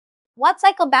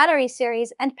WattCycle battery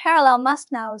series and parallel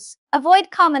must-knows. Avoid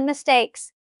common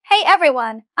mistakes. Hey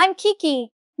everyone, I'm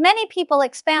Kiki. Many people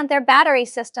expand their battery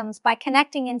systems by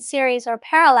connecting in series or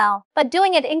parallel, but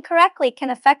doing it incorrectly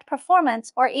can affect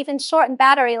performance or even shorten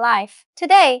battery life.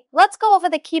 Today, let's go over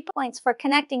the key points for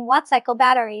connecting WattCycle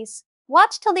batteries.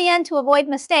 Watch till the end to avoid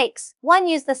mistakes. 1.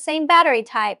 Use the same battery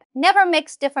type. Never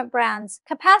mix different brands,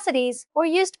 capacities, or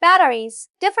used batteries.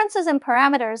 Differences in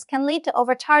parameters can lead to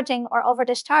overcharging or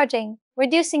overdischarging,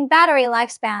 reducing battery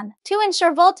lifespan. 2.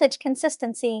 Ensure voltage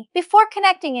consistency. Before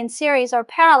connecting in series or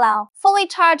parallel, fully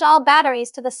charge all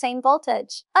batteries to the same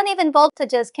voltage. Uneven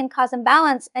voltages can cause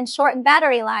imbalance and shorten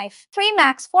battery life. 3.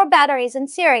 Max 4 batteries in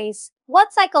series.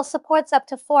 WattCycle supports up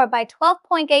to 4 by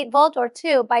 12.8 volt or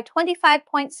 2 by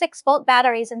 25.6 volt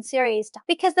batteries in series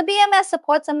because the BMS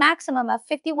supports a maximum of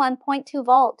 51.2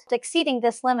 volt. Exceeding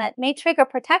this limit may trigger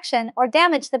protection or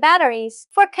damage the batteries.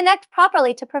 4. Connect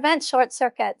properly to prevent short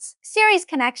circuits. Series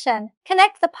connection.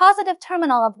 Connect the positive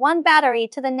terminal of one battery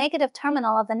to the negative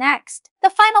terminal of the next. The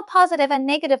final positive and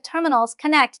negative terminals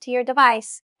connect to your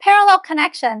device. Parallel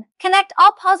connection. Connect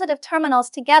all positive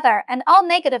terminals together and all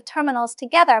negative terminals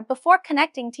together before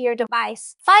connecting to your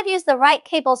device. 5. Use the right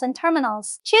cables and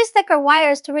terminals. Choose thicker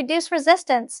wires to reduce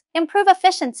resistance, improve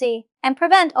efficiency, and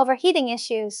prevent overheating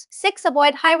issues. 6.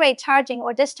 Avoid high-rate charging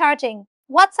or discharging.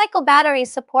 WattCycle batteries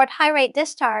support high-rate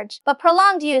discharge, but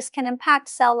prolonged use can impact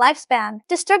cell lifespan.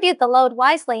 Distribute the load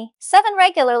wisely. 7.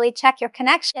 Regularly check your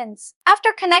connections.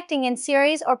 After connecting in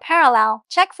series or parallel,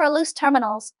 check for loose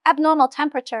terminals, abnormal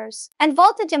temperatures, and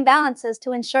voltage imbalances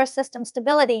to ensure system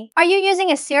stability. Are you using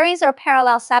a series or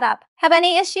parallel setup? Have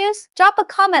any issues? Drop a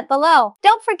comment below.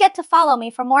 Don't forget to follow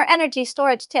me for more energy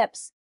storage tips.